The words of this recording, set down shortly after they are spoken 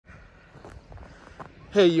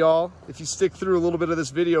Hey y'all, if you stick through a little bit of this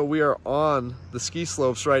video, we are on the ski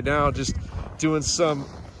slopes right now, just doing some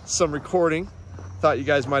recording. Thought you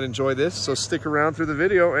guys might enjoy this, so stick around through the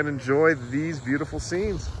video and enjoy these beautiful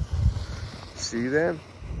scenes. See you then.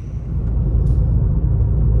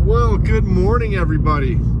 Well, good morning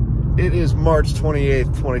everybody. It is March 28th,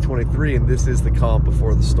 2023, and this is the calm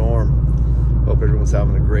before the storm. Hope everyone's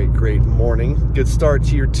having a great morning. Good start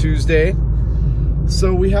to your Tuesday.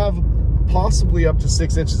 So we have possibly up to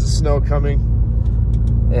 6 inches of snow coming,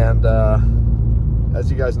 and as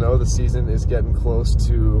you guys know, the season is getting close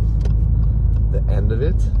to the end of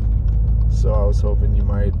it, so I was hoping you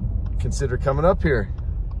might consider coming up here.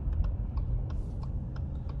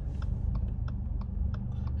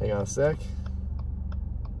 Hang on a sec.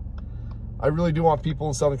 I really do want people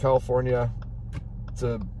in Southern California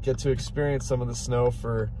to get to experience some of the snow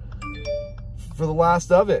for the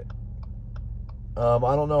last of it.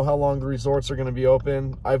 I don't know how long the resorts are going to be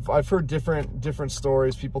open. I've heard different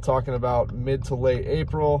stories, people talking about mid to late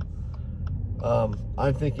April.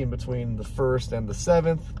 I'm thinking between the 1st and the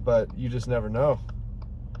 7th, but you just never know.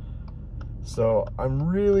 So I'm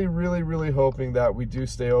really hoping that we do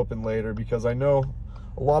stay open later, because I know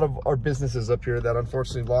a lot of our businesses up here that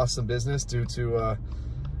unfortunately lost some business due to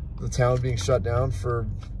the town being shut down for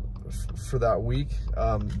that week.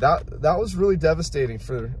 That was really devastating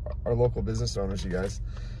for our local business owners, you guys.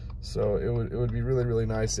 So it would be really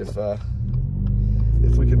nice if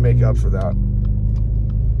we could make up for that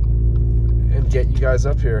and get you guys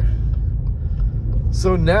up here.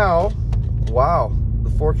 So now, wow,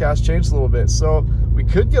 the forecast changed a little bit, so we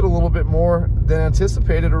could get a little bit more than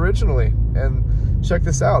anticipated originally. And check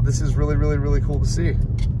this out, this is really cool to see.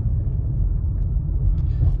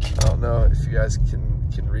 I don't know if you guys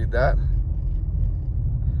can read that.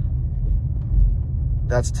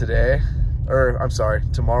 That's today, or I'm sorry,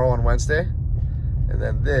 tomorrow on Wednesday, and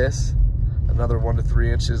then this, another 1 to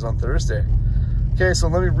 3 inches on Thursday. Okay, so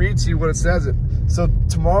let me read to you what it says. So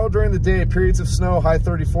tomorrow during the day, periods of snow, high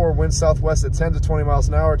 34, wind southwest at 10 to 20 miles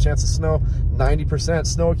an hour, chance of snow 90%,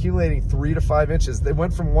 snow accumulating 3 to 5 inches. They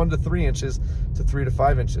went from 1 to 3 inches to 3 to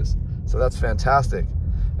 5 inches, so that's fantastic.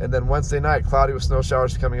 And then Wednesday night, cloudy with snow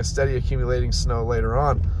showers becoming a steady accumulating snow later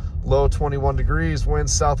on. Low 21 degrees,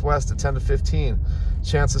 winds southwest at 10 to 15.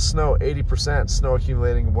 Chance of snow 80%, snow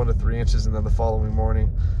accumulating 1 to 3 inches, and then the following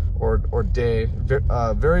morning or day,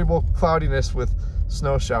 variable cloudiness with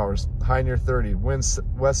snow showers, high near 30. Winds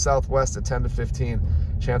west southwest at 10 to 15.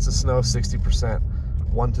 Chance of snow 60%,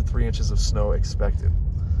 1 to 3 inches of snow expected.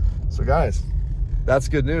 So guys, that's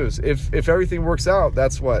good news. If everything works out,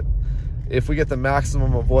 that's what, if we get the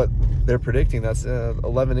maximum of what they're predicting, that's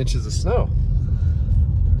 11 inches of snow.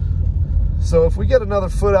 So if we get another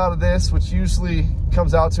foot out of this, which usually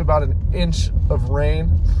comes out to about 1 inch of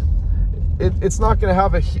rain, it's not going to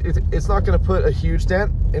have it's not going to put a huge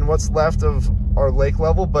dent in what's left of our lake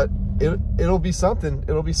level, but it'll be something.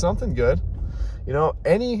 It'll be something good. You know,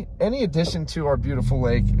 any addition to our beautiful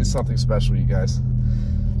lake is something special, you guys.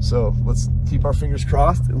 So let's keep our fingers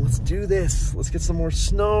crossed and let's do this. Let's get some more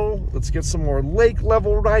snow. Let's get some more lake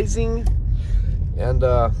level rising. And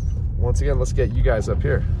once again, let's get you guys up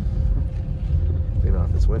here. Clean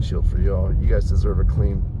off this windshield for y'all. You guys deserve a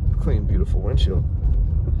clean, beautiful windshield.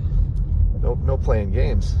 No playing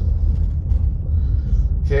games.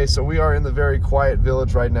 Okay, so we are in the very quiet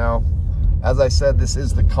village right now. As I said, this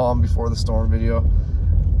is the calm before the storm video.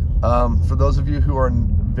 For those of you who are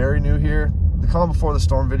very new here, the calm before the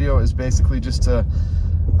storm video is basically just to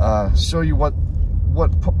show you what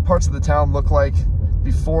parts of the town look like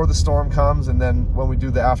before the storm comes, and then when we do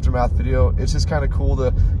the aftermath video, it's just kind of cool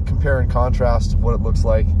to compare and contrast what it looks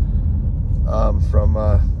like from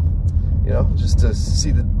you know, just to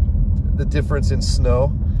see the difference in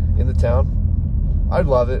snow in the town. I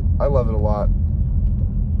love it. I love it a lot.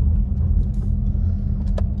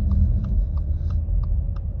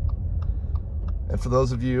 And for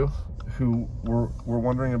those of you who were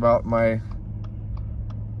wondering about my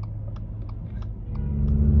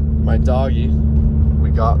doggy,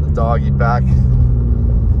 we got the doggy back.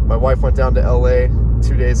 My wife went down to LA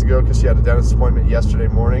 2 days ago because she had a dentist appointment yesterday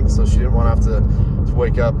morning, so she didn't want to have to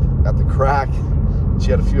wake up at the crack. She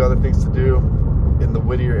had a few other things to do in the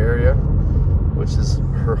Whittier area, which is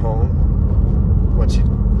her home.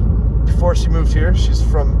 Before she moved here, she's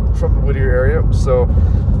from the Whittier area. So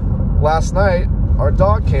last night, our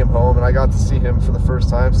dog came home, and I got to see him for the first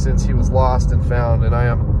time since he was lost and found. And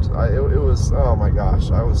it was, oh my gosh,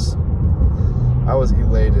 I was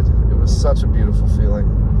elated. It was such a beautiful feeling.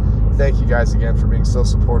 Thank you guys again for being so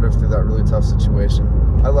supportive through that really tough situation.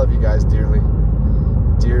 I love you guys dearly.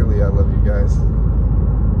 Dearly, I love you guys.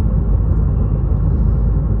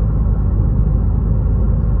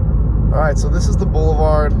 right, so this is the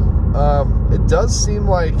boulevard. It does seem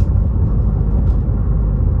like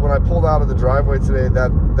when I pulled out of the driveway today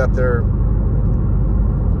that there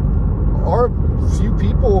are few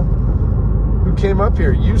people who came up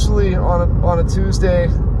here. Usually on a Tuesday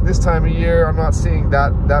this time of year, I'm not seeing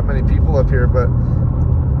that many people up here, but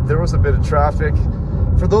there was a bit of traffic.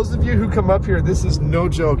 For those of you who come up here, this is no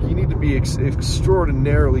joke. You need to be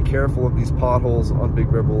extraordinarily careful of these potholes on Big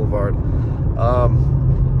Bear Boulevard.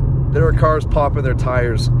 There are cars popping their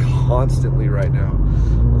tires constantly right now.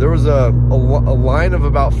 There was a line of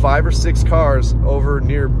about 5 or 6 cars over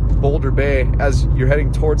near Boulder Bay as you're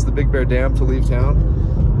heading towards the Big Bear Dam to leave town.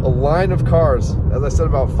 A line of cars, as I said,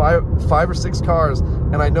 about five or 6 cars,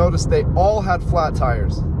 and I noticed they all had flat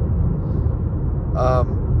tires.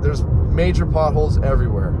 There's major potholes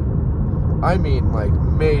everywhere. I mean, like,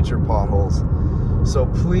 major potholes. So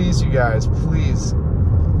please, you guys, please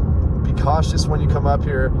be cautious when you come up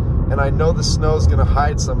here. And I know the snow is gonna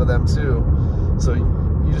hide some of them too. So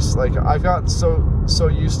you just, like, I've gotten so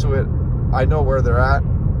used to it. I know where they're at.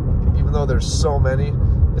 Even though there's so many,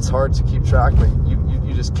 it's hard to keep track, but you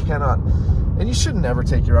just cannot, and you should never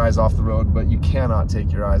take your eyes off the road, but you cannot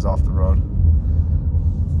take your eyes off the road.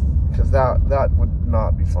 Because that would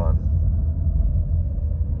not be fun.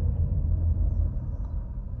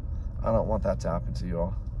 I don't want that to happen to you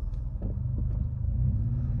all.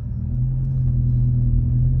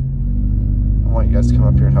 I want you guys to come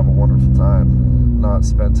up here and have a wonderful time, not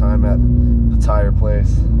spend time at the tire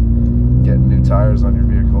place getting new tires on your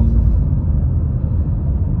vehicle.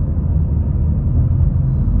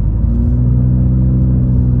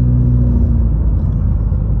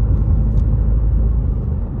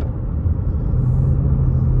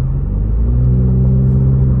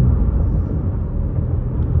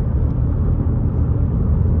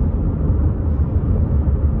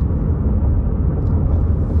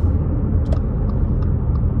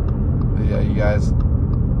 Guys,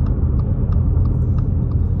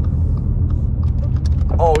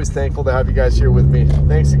 always thankful to have you guys here with me.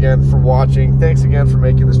 Thanks again for watching. Thanks again for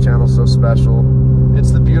making this channel so special.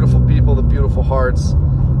 It's the beautiful people, the beautiful hearts,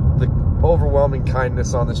 the overwhelming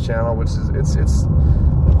kindness on this channel, which is it's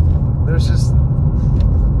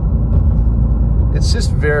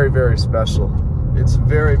just very, very special. It's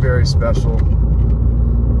very, very special.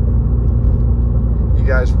 You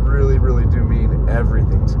guys really, really do mean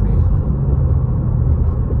everything to me.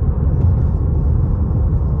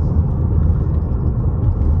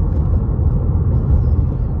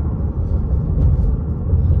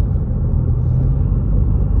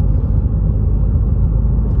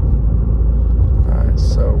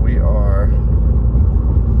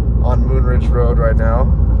 Road right now,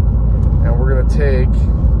 and we're going to take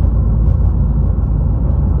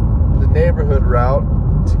the neighborhood route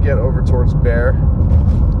to get over towards Bear.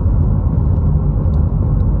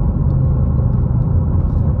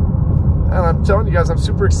 And I'm telling you guys, I'm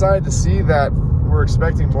super excited to see that we're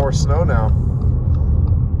expecting more snow now.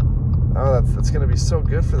 Oh, that's going to be so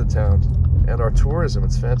good for the town and our tourism.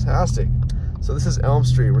 It's fantastic. So this is Elm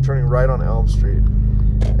Street. We're turning right on Elm Street,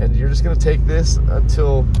 and you're just going to take this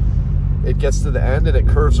until it gets to the end and it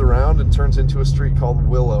curves around and turns into a street called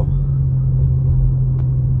Willow.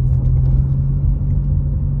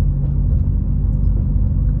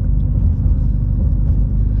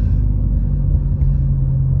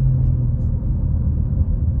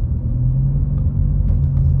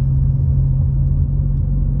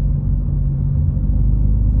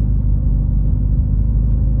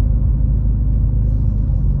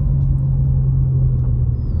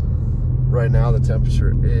 Right now the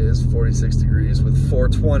temperature is 46 degrees with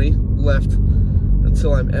 420 left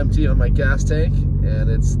until I'm empty on my gas tank, and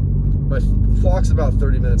my clock's about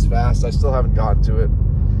 30 minutes fast. I still haven't gotten to it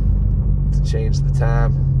to change the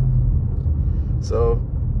time, so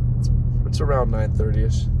it's around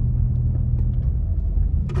 9:30ish.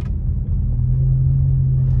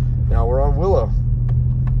 Now we're on Willow.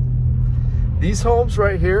 These homes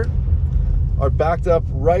right here are backed up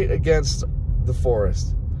right against the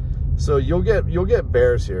forest. So you'll get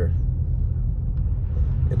bears here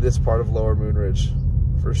in this part of Lower Moonridge,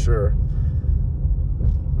 for sure.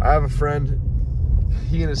 I have a friend,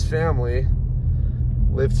 he and his family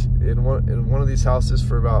lived in one of these houses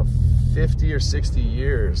for about 50 or 60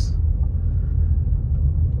 years.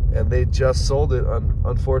 And they just sold it,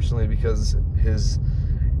 unfortunately, because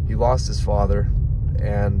he lost his father,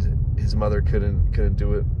 and his mother couldn't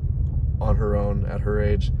do it on her own at her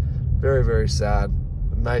age. Very, very sad.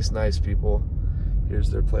 Nice people.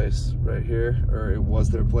 Here's their place right here, or it was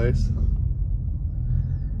their place.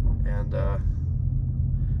 And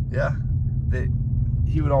yeah,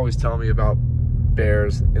 he would always tell me about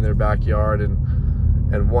bears in their backyard,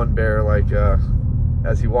 and one bear, like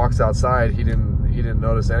as he walks outside, he didn't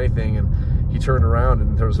notice anything, and he turned around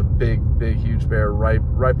and there was a big huge bear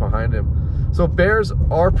right behind him. So bears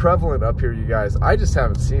are prevalent up here, you guys. I just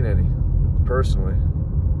haven't seen any personally.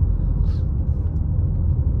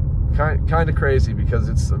 Kind of crazy because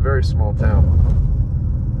it's a very small town.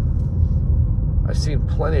 I've seen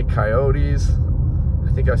plenty of coyotes.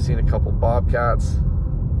 I think I've seen a couple bobcats.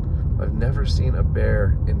 I've never seen a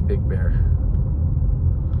bear in Big Bear.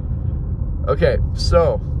 Okay,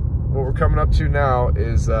 so what we're coming up to now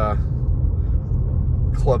is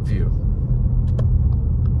Club View.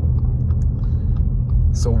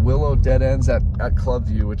 So Willow dead ends at Club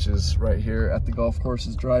View, which is right here at the golf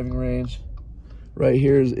course's driving range. Right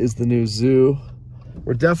here is the new zoo.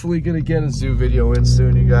 We're definitely gonna get a zoo video in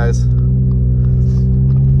soon, you guys.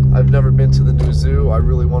 I've never been to the new zoo. I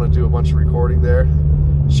really want to do a bunch of recording there,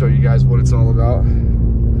 show you guys what it's all about,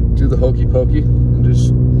 do the hokey pokey, and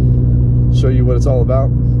just show you what it's all about.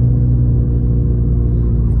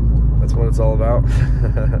 That's what it's all about.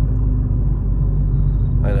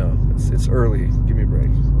 I know, it's early. Give me a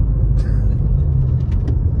break.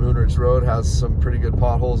 Moonridge Road has some pretty good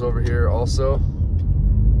potholes over here also.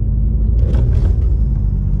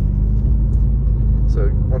 So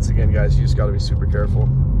once again, guys, you just got to be super careful.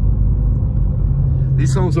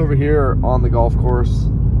 These homes over here are on the golf course.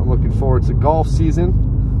 I'm looking forward to golf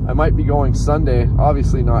season. I might be going Sunday,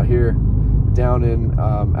 obviously not here, down in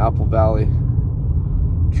Apple Valley,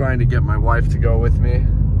 trying to get my wife to go with me,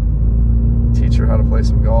 teach her how to play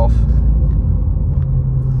some golf.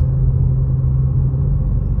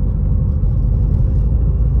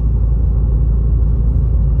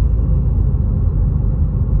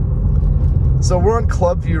 So we're on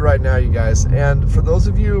Club View right now, you guys, and for those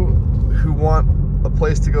of you who want a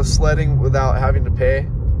place to go sledding without having to pay,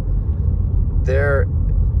 there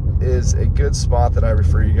is a good spot that I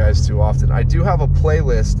refer you guys to often. I do have a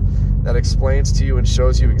playlist that explains to you and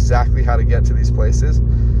shows you exactly how to get to these places.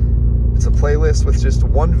 It's a playlist with just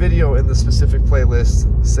one video in the specific playlist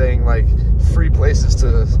saying like free places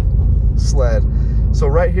to sled. So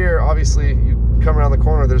right here, obviously, you come around the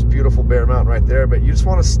corner, there's beautiful Bear Mountain right there, but you just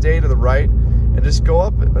want to stay to the right and just go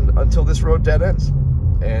up until this road dead ends,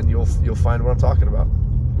 and you'll find what I'm talking about.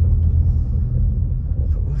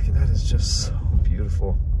 But look at that, it's just so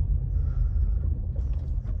beautiful.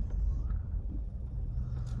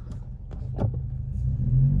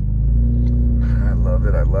 I love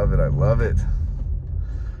it, I love it, I love it.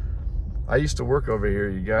 I used to work over here,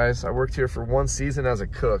 you guys. I worked here for one season as a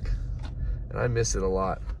cook, and I miss it a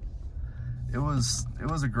lot. It was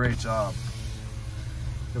a great job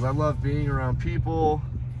because I love being around people.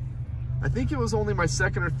 I think it was only my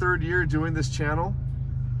second or third year doing this channel,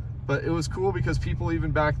 but it was cool because people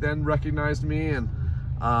even back then recognized me, and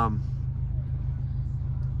I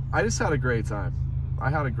just had a great time. I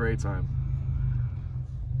had a great time.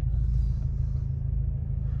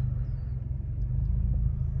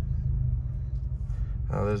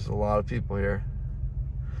 Oh, there's a lot of people here.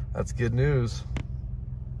 That's good news.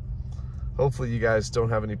 Hopefully you guys don't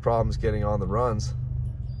have any problems getting on the runs.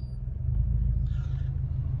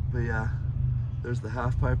 But yeah, there's the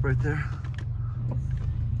half pipe right there.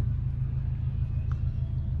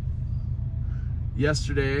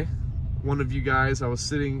 Yesterday, one of you guys, I was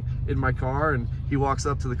sitting in my car and he walks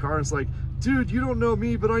up to the car and it's like, dude, you don't know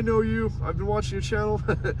me, but I know you. I've been watching your channel.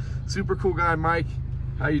 Super cool guy, Mike.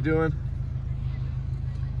 How you doing?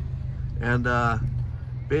 And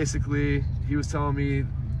basically, he was telling me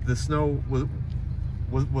the snow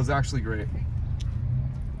was actually great.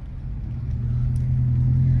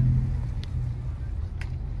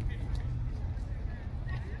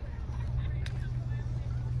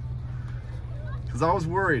 Because I was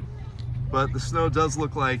worried, but the snow does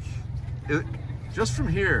look like, just from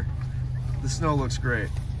here, the snow looks great.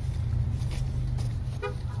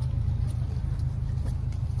 Come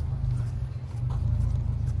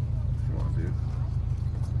on, dude.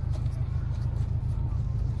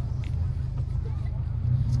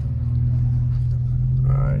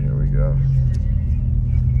 Go.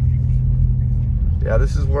 Yeah,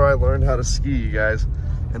 this is where I learned how to ski, you guys.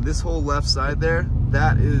 And this whole left side there,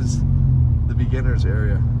 that is the beginner's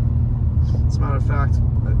area. As a matter of fact,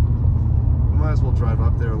 we might as well drive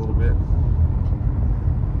up there a little bit.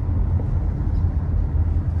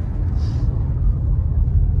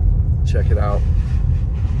 Check it out.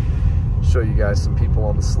 Show you guys some people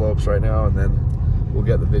on the slopes right now, and then we'll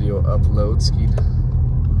get the video uploaded.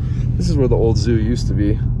 This is where the old zoo used to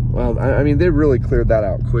be. Well, I mean, they really cleared that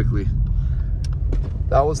out quickly.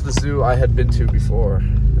 That was the zoo I had been to before,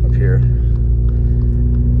 up here.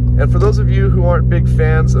 And for those of you who aren't big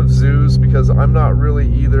fans of zoos, because I'm not really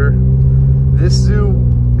either, this zoo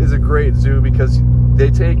is a great zoo because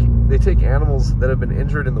they take animals that have been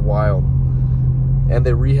injured in the wild and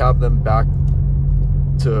they rehab them back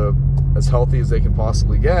to as healthy as they can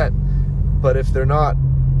possibly get. But if they're not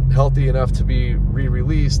healthy enough to be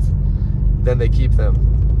re-released, then they keep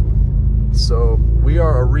them. So we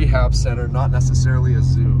are a rehab center, not necessarily a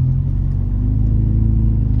zoo.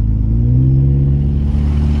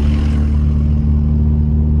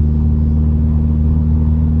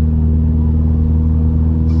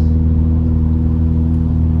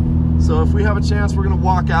 So if we have a chance, we're gonna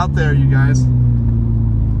walk out there, you guys.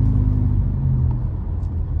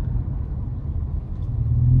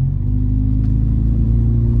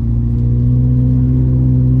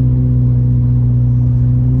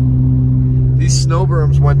 These snow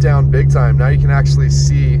berms went down big time. Now you can actually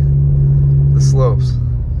see the slopes.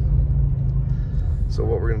 So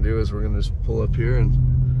what we're gonna do is we're gonna just pull up here and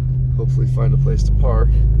hopefully find a place to park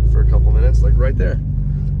for a couple minutes, like right there.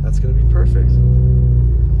 That's gonna be perfect.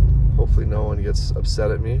 Hopefully no one gets upset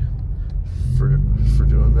at me for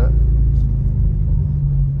doing that.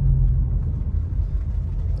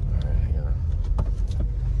 All right, hang on.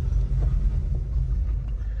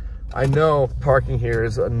 I know parking here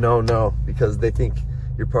is a no-no because they think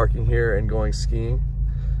you're parking here and going skiing.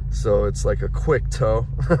 So it's like a quick tow.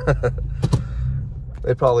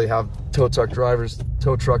 They probably have tow truck drivers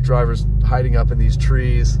hiding up in these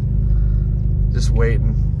trees, just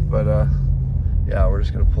waiting. But yeah, we're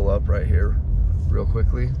just gonna pull up right here real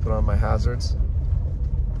quickly, put on my hazards.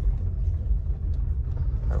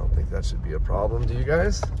 I don't think that should be a problem, do you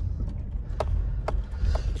guys?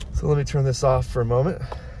 So let me turn this off for a moment.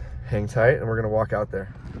 Hang tight, and we're gonna walk out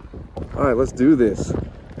there. All right, let's do this.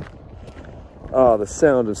 Oh, the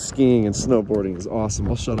sound of skiing and snowboarding is awesome.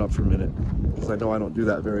 I'll shut up for a minute, because I know I don't do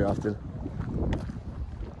that very often.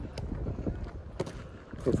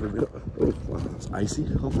 Hopefully we don't, oh wow, it's icy.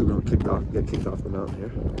 Hopefully we don't get kicked off the mountain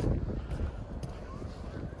here.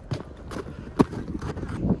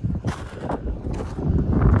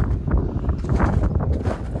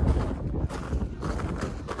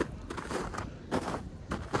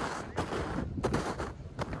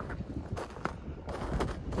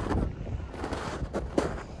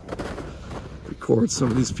 Record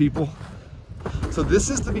some of these people. So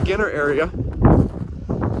this is the beginner area.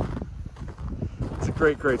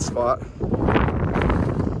 Great spot.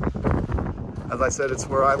 As I said, it's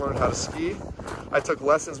where I learned how to ski. I took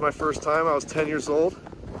lessons my first time. I was 10 years old.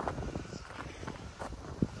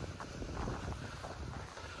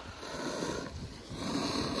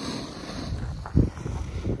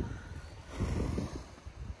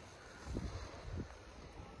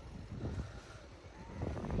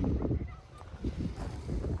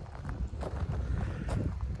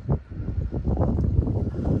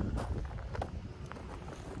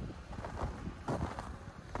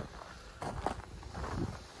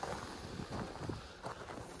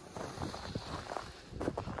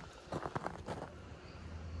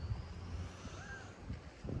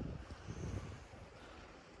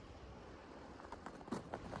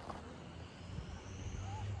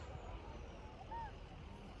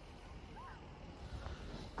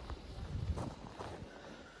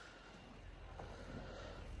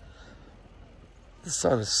 The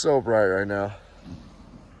sun is so bright right now.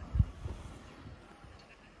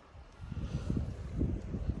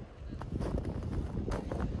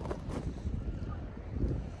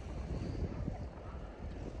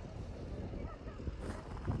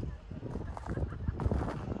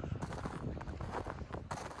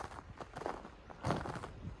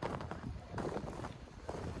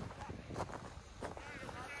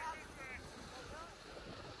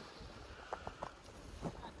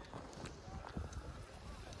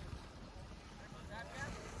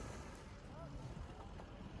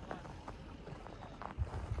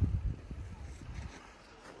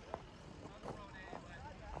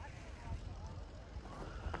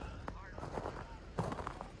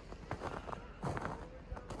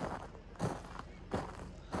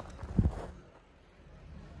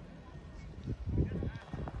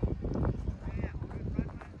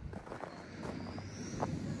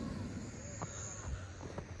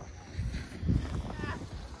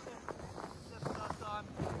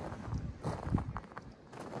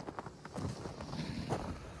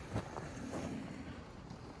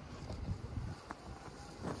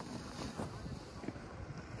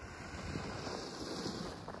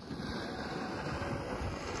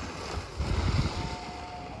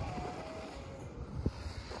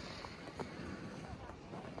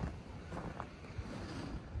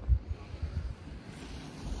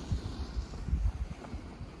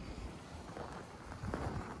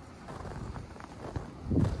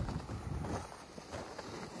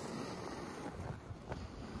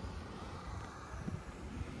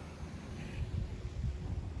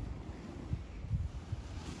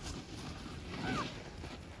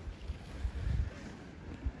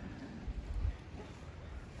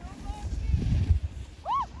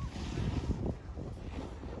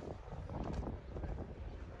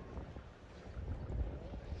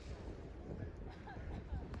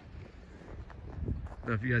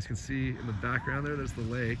 know if you guys can see in the background there, there's the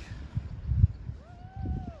lake.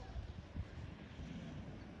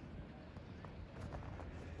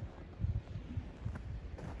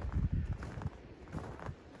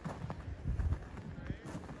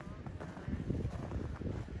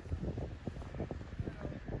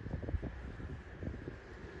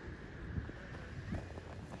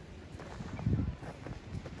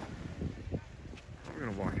 We're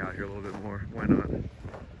gonna walk out here a little bit more. Why not?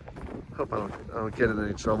 Hope I don't get in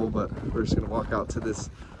any trouble, but we're just gonna walk out to this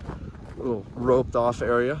little roped off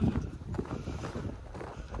area.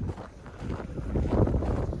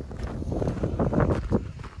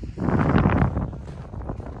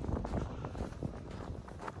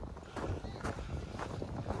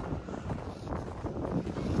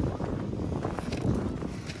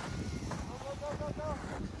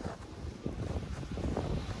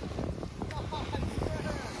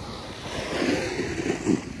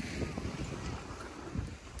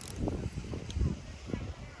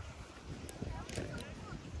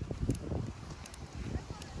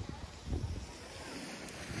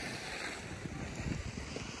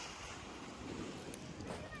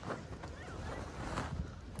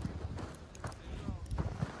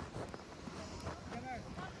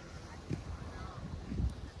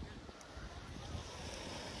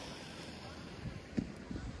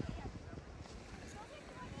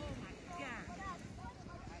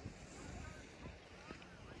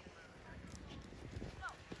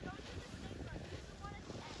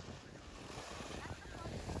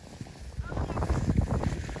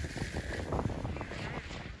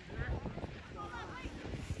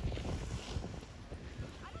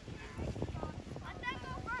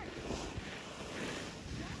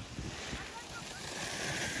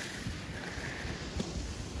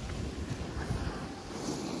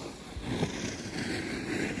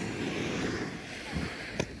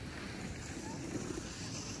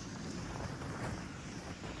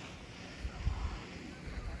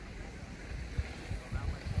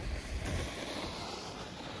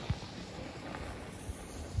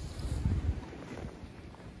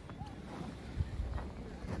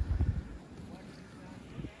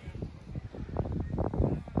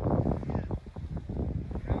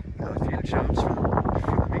 Jumps for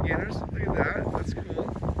the beginners. Look at that. That's cool.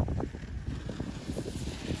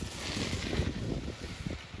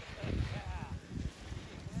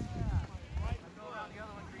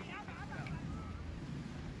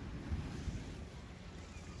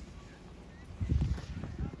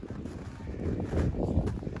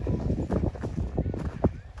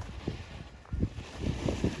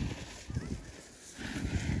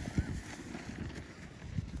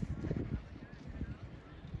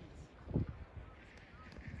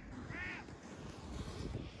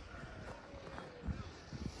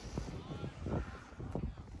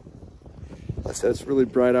 I said it's really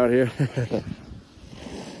bright out here.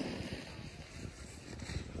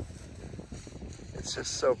 It's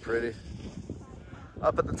just so pretty.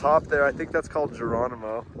 Up at the top there, I think that's called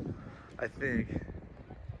Geronimo. I think.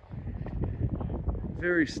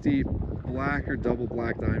 Very steep, black or double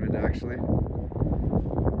black diamond actually.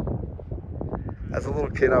 As a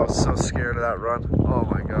little kid, I was so scared of that run. Oh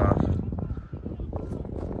my God.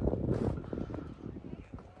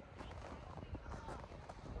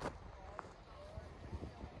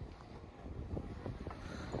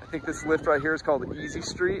 I think this lift right here is called Easy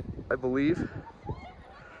Street, I believe.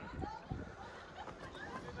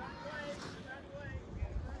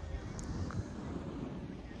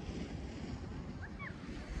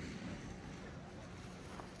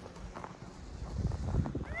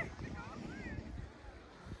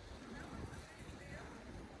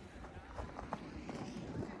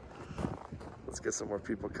 Let's get some more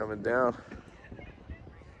people coming down.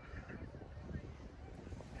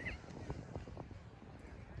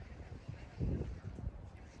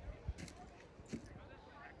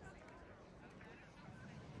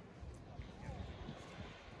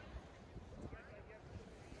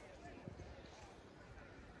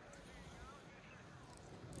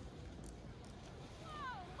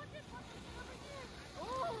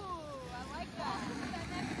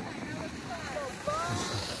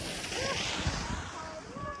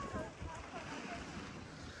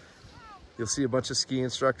 You'll see a bunch of ski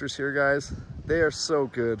instructors here, guys. They are so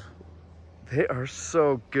good. They are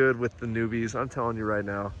so good with the newbies, I'm telling you right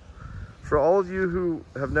now. For all of you who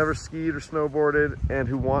have never skied or snowboarded and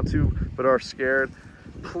who want to but are scared,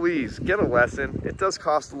 please get a lesson. It does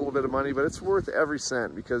cost a little bit of money, but it's worth every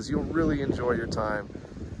cent because you'll really enjoy your time.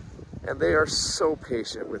 And they are so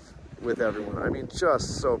patient with everyone. I mean,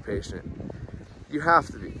 just so patient. You have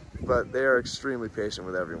to be, but they are extremely patient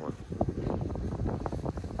with everyone.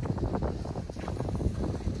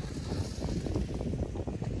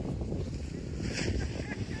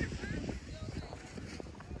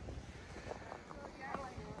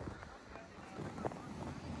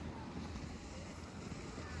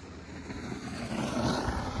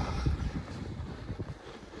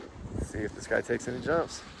 See if this guy takes any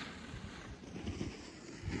jumps.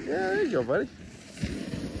 Yeah, there you go, buddy.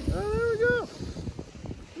 Oh, there we go.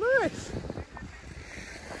 Nice.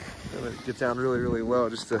 I'm gonna get down really, really low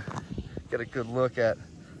just to get a good look at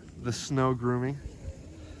the snow grooming,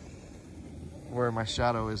 where my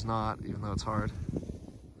shadow is not, even though it's hard.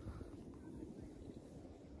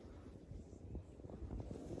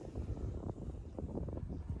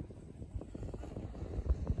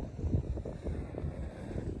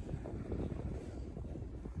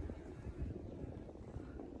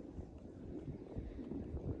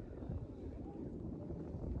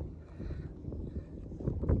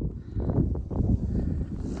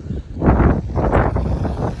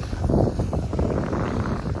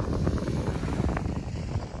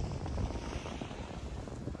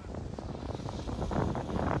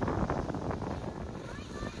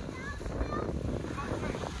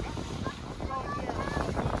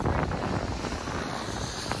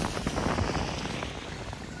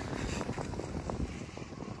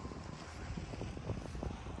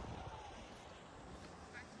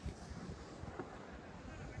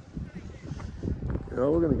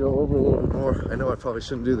 We're gonna go over a little bit more. I know I probably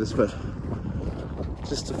shouldn't do this, but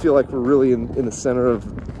just to feel like we're really in the center of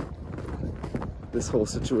this whole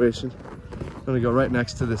situation, I'm gonna go right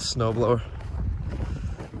next to this snowblower.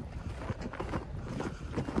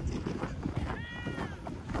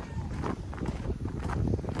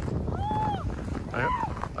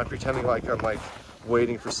 I'm pretending like I'm like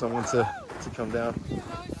waiting for someone to come down.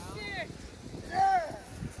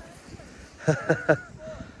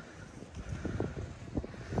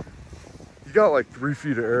 You got like 3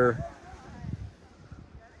 feet of air.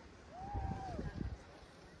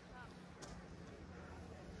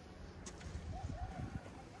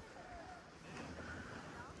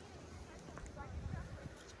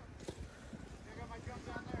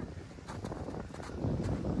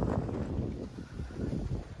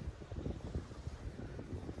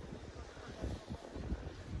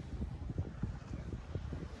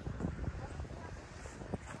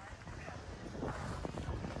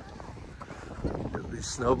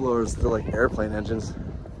 These snowblowers, they're like airplane engines.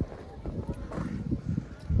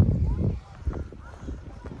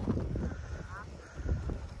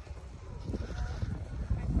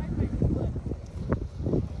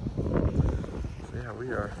 So yeah, we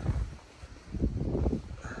are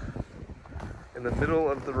in the middle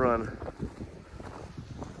of the run.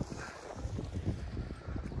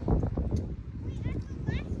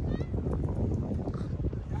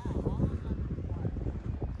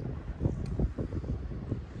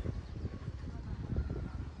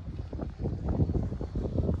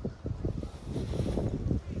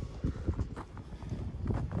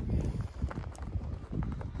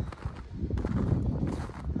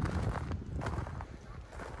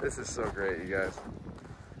 This is so great, you guys.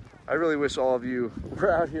 I really wish all of you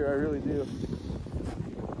were out here, I really do.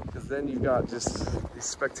 Because then you've got just these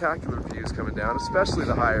spectacular views coming down, especially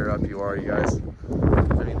the higher up you are, you guys.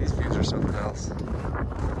 I mean, these views are something else.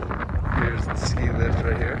 Here's the ski lift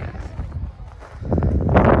right here.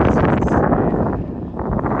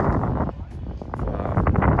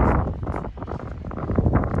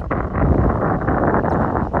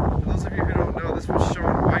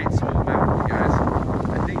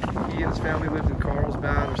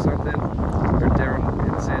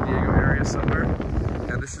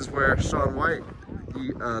 Shaun White,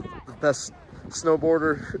 the best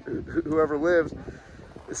snowboarder who ever lived,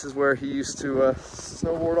 this is where he used to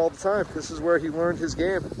snowboard all the time. This is where he learned his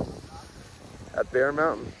game, at Bear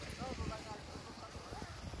Mountain.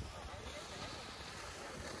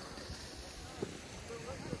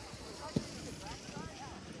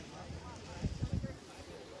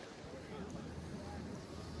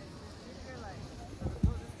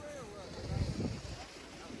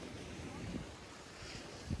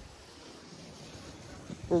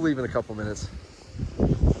 We'll leave in a couple minutes.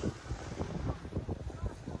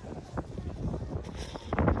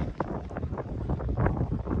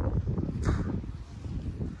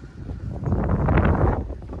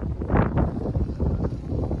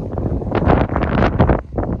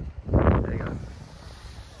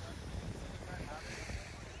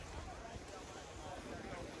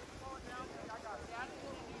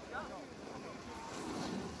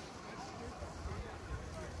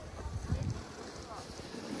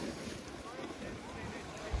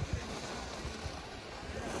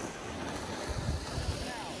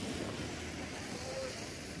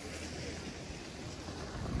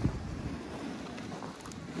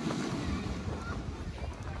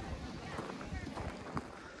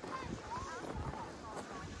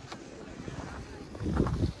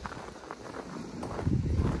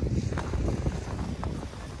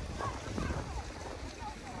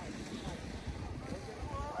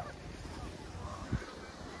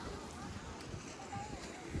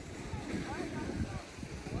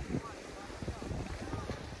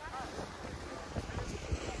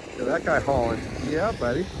 that guy hauling. Yeah,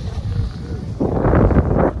 buddy.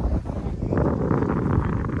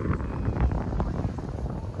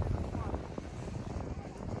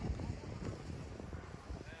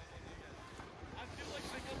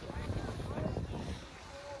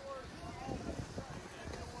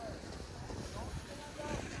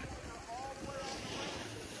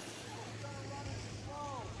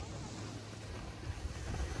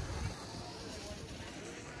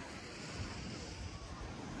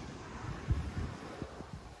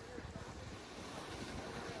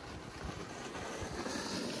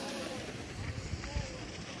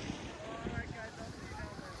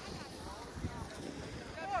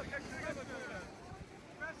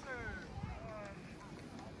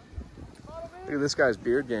 Look at this guy's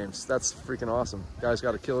beard games. That's freaking awesome. Guy's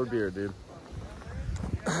got a killer beard, dude.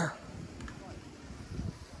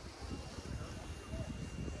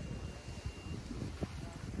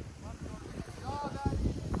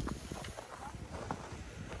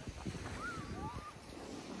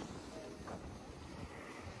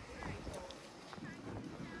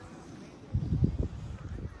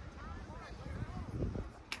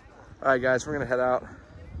 All right, guys, we're gonna head out.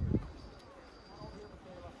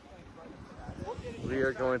 We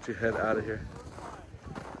are going to head out of here.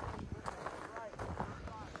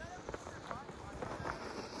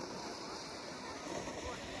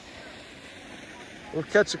 We'll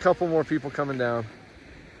catch a couple more people coming down.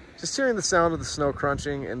 Just hearing the sound of the snow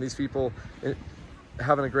crunching and these people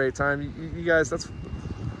having a great time. You guys, that's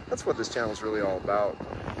what this channel is really all about.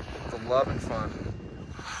 The love and fun.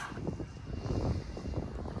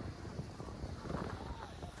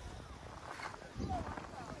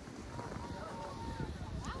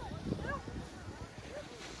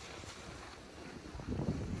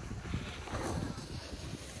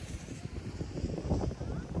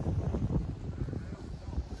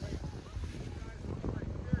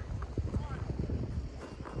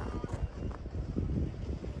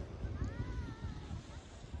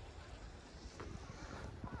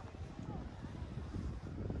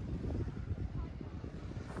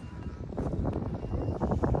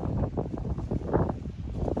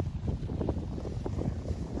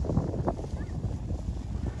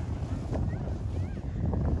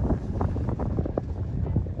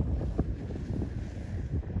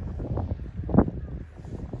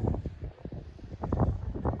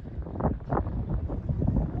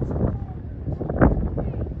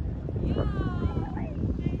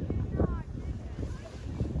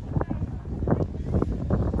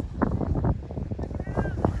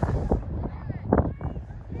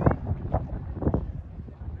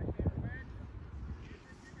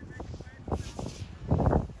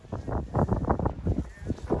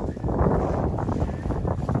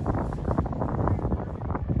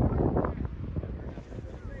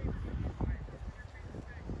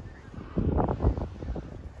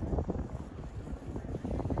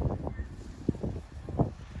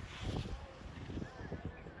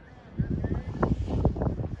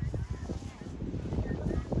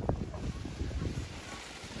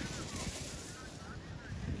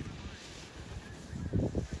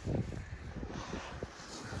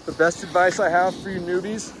 The best advice I have for you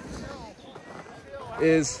newbies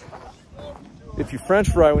is if you French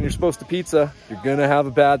fry when you're supposed to pizza, you're gonna have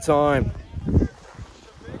a bad time.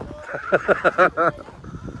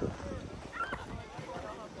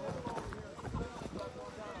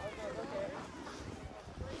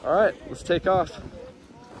 All right, let's take off.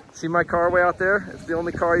 See my car way out there? It's the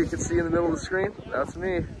only car you can see in the middle of the screen. That's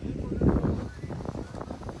me.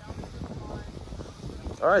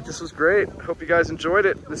 All right, this was great. Hope you guys enjoyed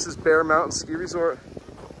it. This is Bear Mountain Ski Resort.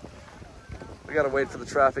 We gotta wait for the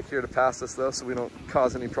traffic here to pass us though, so we don't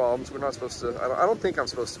cause any problems. We're not supposed to, I don't think I'm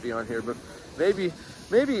supposed to be on here, but maybe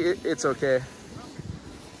it's okay.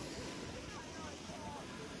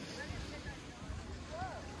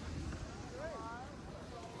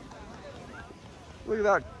 Look at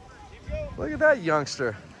that. Look at that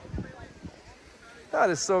youngster.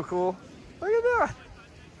 That is so cool. Look at that.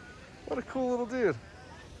 What a cool little dude.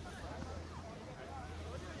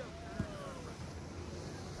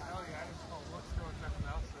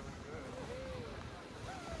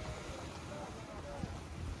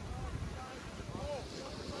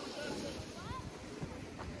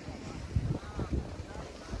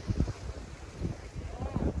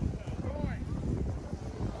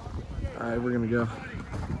 All right, we're gonna go.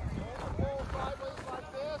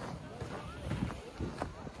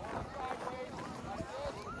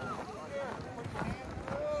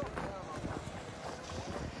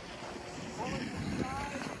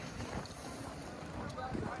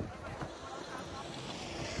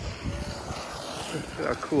 Look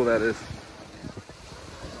how cool that is.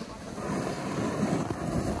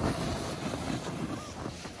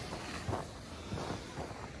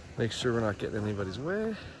 Make sure we're not getting in anybody's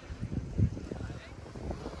way.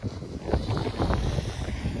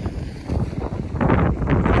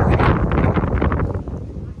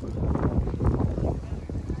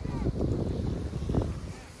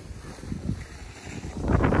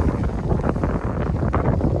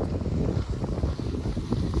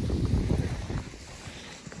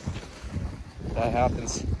 That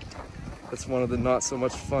happens. That's one of the not so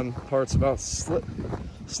much fun parts about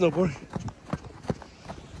snowboarding.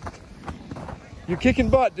 You're kicking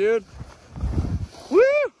butt, dude. Woo!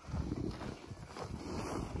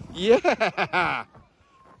 Yeah!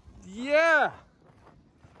 Yeah!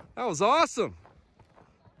 That was awesome.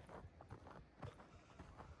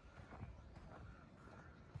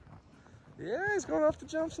 Yeah, he's going off the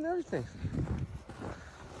jumps and everything.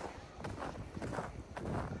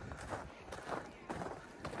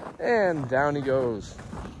 And down he goes.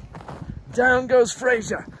 Down goes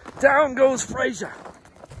Fraser. Down goes Fraser.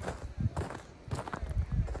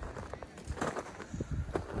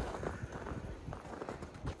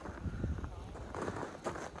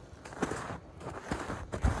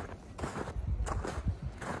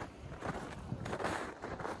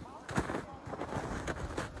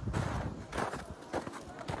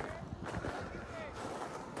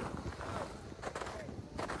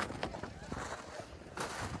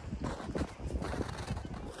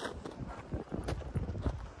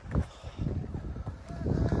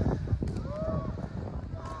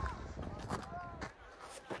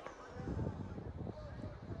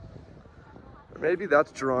 Maybe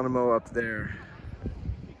that's Geronimo up there.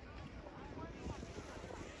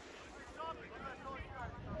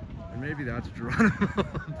 Or maybe that's Geronimo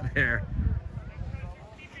up there.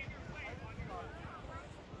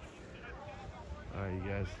 All right, you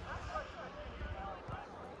guys.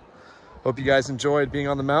 Hope you guys enjoyed being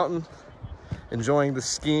on the mountain, enjoying the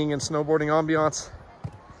skiing and snowboarding ambiance.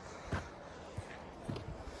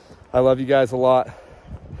 I love you guys a lot.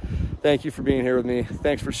 Thank you for being here with me.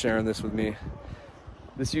 Thanks for sharing this with me.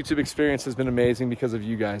 This YouTube experience has been amazing because of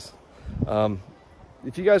you guys.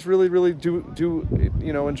 If you guys really do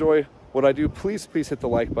enjoy what I do, please hit the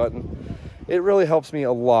like button. It really helps me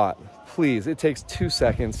a lot. Please, it takes 2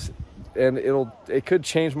 seconds and it could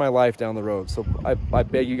change my life down the road. So I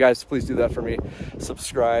beg you guys to please do that for me.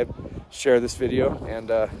 Subscribe, share this video, and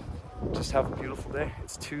just have a beautiful day.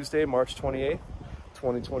 It's Tuesday, March 28th,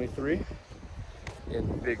 2023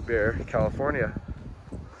 in Big Bear, California,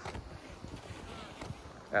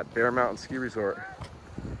 at Bear Mountain Ski Resort.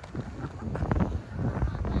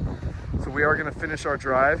 So we are gonna finish our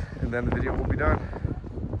drive and then the video will be done.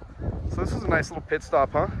 So this was a nice little pit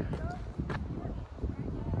stop, huh?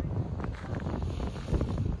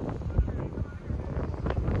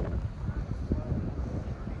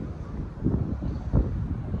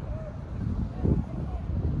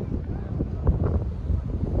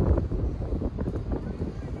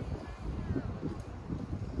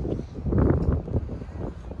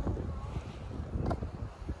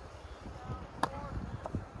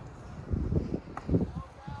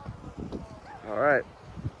 All right,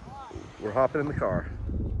 we're hopping in the car.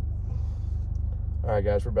 All right,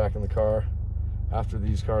 guys, we're back in the car. After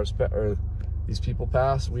these these people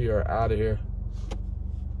pass, we are out of here.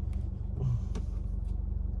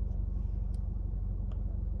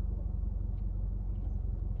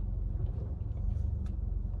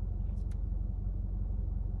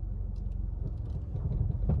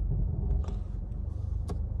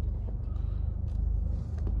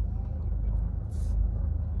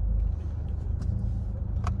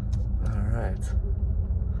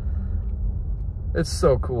 It's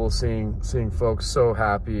so cool seeing folks so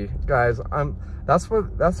happy, guys. That's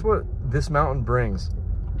what this mountain brings.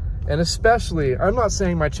 And especially, I'm not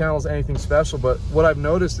saying my channel is anything special, but what I've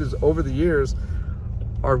noticed is over the years,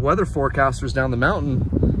 our weather forecasters down the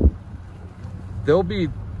mountain, they'll be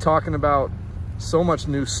talking about so much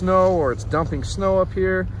new snow, or it's dumping snow up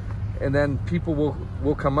here, and then people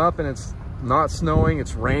will come up and it's not snowing,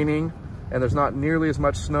 it's raining, and there's not nearly as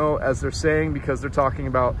much snow as they're saying, because they're talking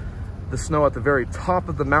about the snow at the very top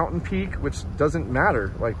of the mountain peak, which doesn't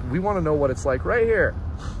matter. Like, we want to know what it's like right here.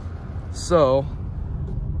 So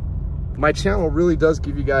my channel really does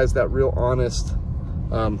give you guys that real honest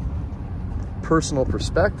personal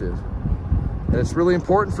perspective, and it's really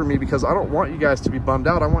important for me because I don't want you guys to be bummed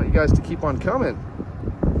out. I want you guys to keep on coming.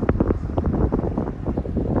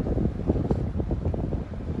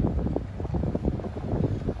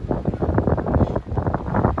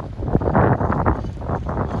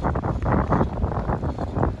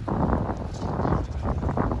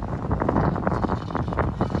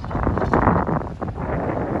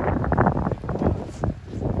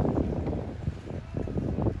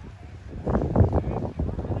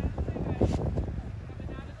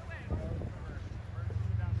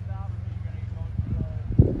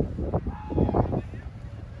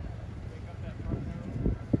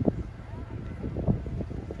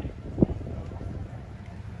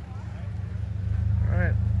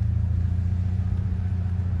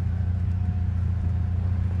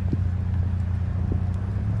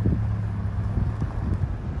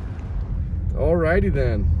 Alrighty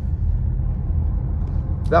then.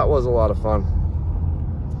 That was a lot of fun.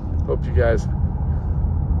 Hope you guys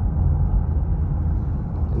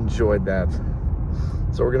enjoyed that.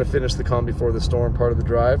 So we're gonna finish the calm before the storm part of the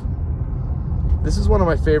drive. This is one of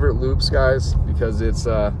my favorite loops, guys, because it's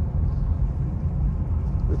a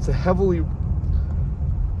heavily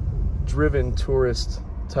driven tourist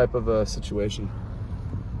type of a situation.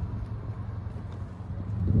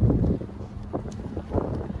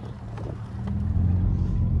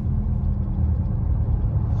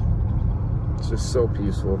 It's just so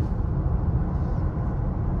peaceful.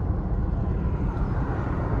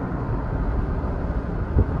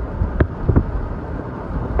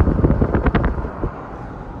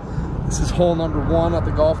 This is hole number 1 at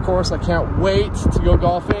the golf course. I can't wait to go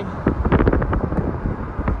golfing.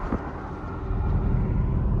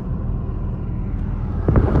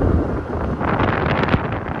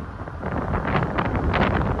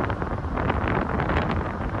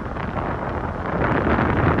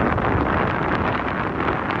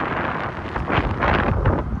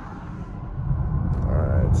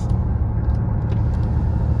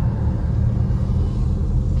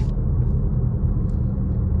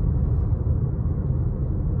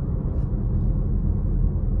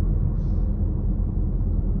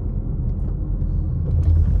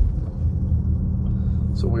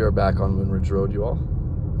 So we are back on Windridge Road, you all.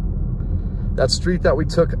 That street that we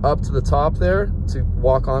took up to the top there to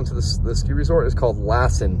walk onto the ski resort is called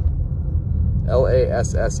Lassen.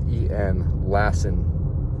 L-A-S-S-E-N, Lassen.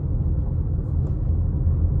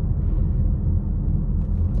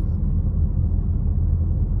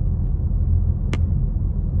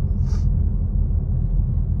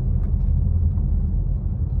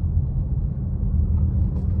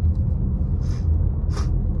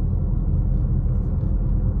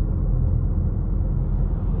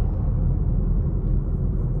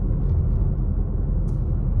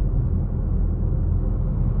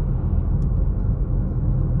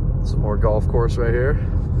 Some more golf course right here.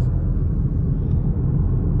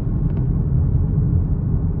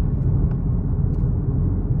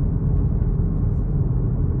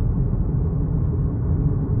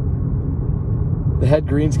 The head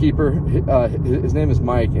greenskeeper, his name is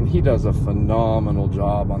Mike, and he does a phenomenal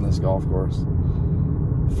job on this golf course.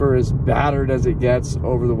 For as battered as it gets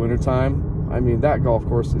over the wintertime, I mean, that golf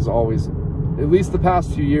course is always, at least the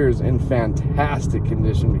past few years, in fantastic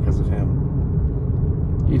condition because of him.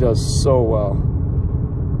 He does so well.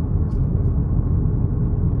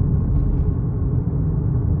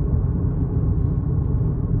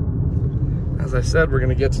 As I said, we're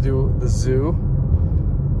gonna get to do the zoo,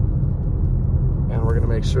 and we're gonna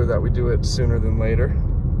make sure that we do it sooner than later.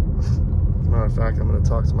 As a matter of fact, I'm gonna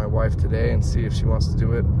talk to my wife today and see if she wants to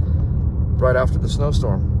do it right after the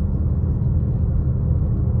snowstorm.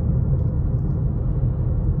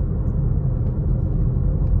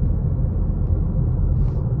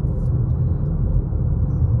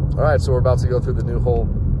 All right, so we're about to go through the new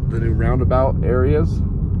roundabout areas.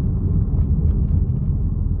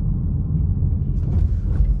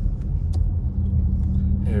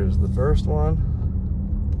 Here's the first one.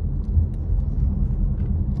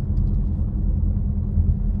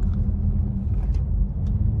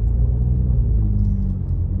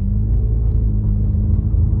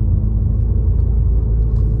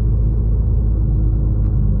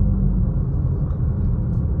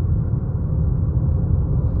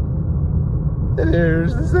 And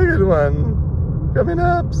here's the second one, coming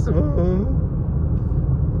up soon.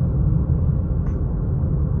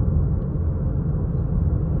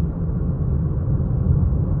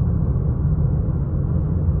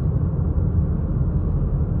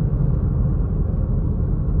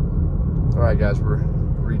 All right, guys, we're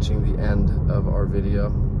reaching the end of our video.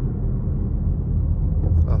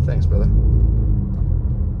 Oh, thanks, brother.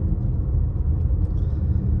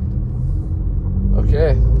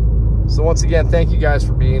 Okay. So once again, thank you guys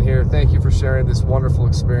for being here. Thank you for sharing this wonderful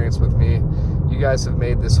experience with me. You guys have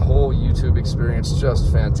made this whole YouTube experience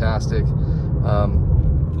just fantastic.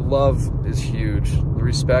 Love is huge. The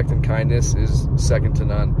respect and kindness is second to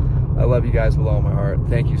none. I love you guys with all my heart.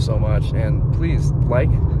 Thank you so much. And please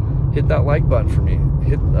hit that like button for me.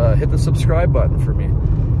 Hit the subscribe button for me.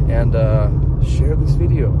 And share this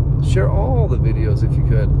video. Share all the videos if you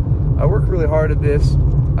could. I work really hard at this.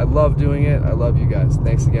 I love doing it. I love you guys.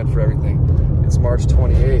 Thanks again for everything. It's March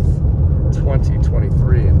 28th,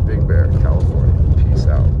 2023 in Big Bear, California. Peace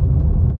out.